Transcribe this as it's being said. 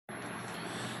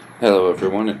Hello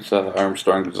everyone, it's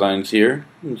Armstrong Designs here.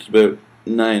 It's about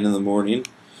 9 in the morning.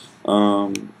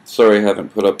 Sorry I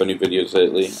haven't put up any videos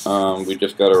lately. We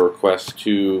just got a request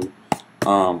to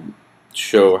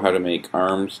show how to make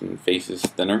arms and faces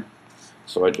thinner.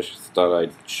 So I just thought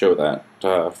I'd show that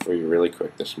for you really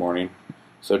quick this morning.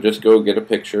 So just go get a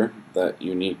picture that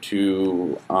you need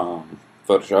to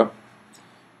Photoshop.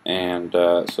 And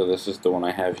so this is the one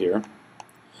I have here.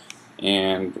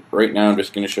 And right now I'm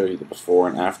just going to show you the before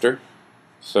and after.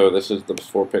 So this is the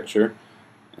before picture,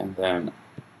 and then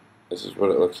this is what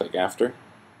it looks like after.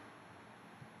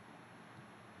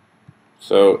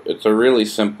 So it's a really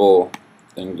simple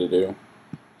thing to do.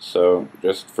 So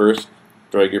just first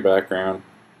drag your background,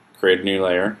 create a new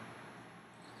layer,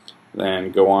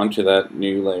 then go on to that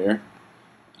new layer,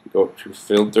 go up to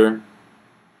Filter,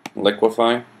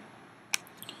 Liquify,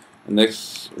 and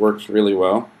this works really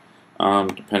well.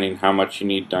 Depending how much you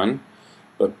need done,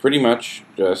 but pretty much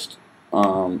just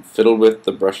fiddle with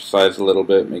the brush size a little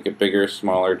bit, make it bigger,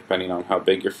 smaller, depending on how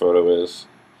big your photo is.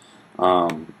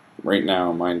 Right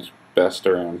now mine's best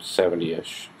around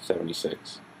 70-ish,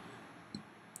 76.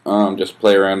 Just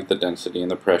play around with the density and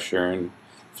the pressure and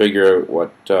figure out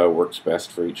what works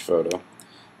best for each photo.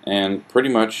 And pretty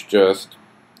much just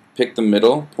pick the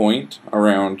middle point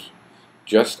around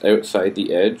just outside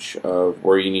the edge of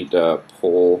where you need to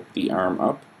pull the arm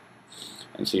up.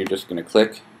 And so you're just going to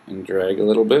click and drag a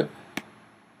little bit,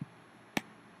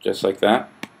 just like that.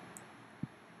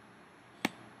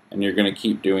 And you're going to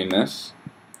keep doing this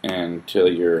until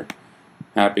you're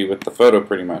happy with the photo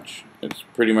pretty much. It's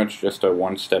pretty much just a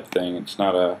one-step thing. It's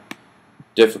not a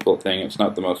difficult thing. It's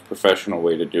not the most professional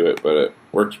way to do it, but it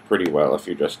works pretty well if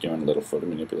you're just doing little photo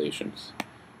manipulations.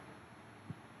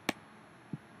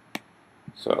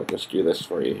 So I'll just do this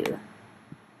for you here.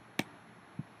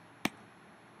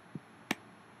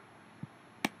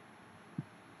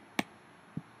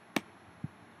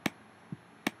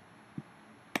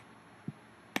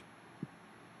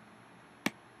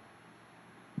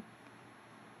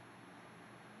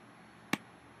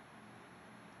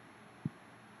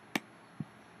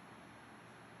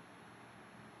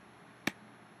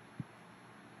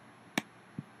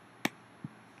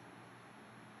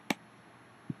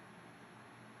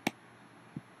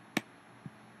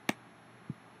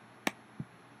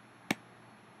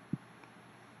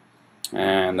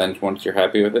 And then once you're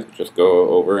happy with it, just go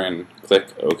over and click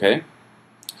OK.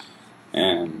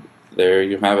 And there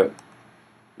you have it.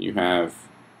 You have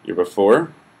your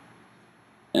before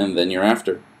and then your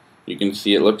after. You can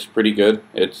see it looks pretty good.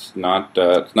 It's not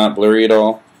blurry at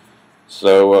all.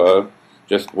 So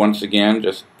just once again,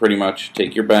 just pretty much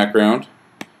take your background,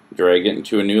 drag it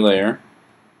into a new layer,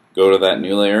 go to that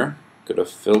new layer, go to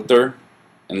Filter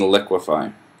and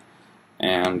Liquify.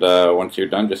 And once you're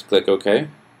done, just click OK.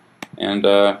 And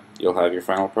you'll have your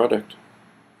final product.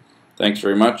 Thanks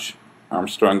very much.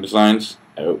 Armstrong Designs,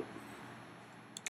 out.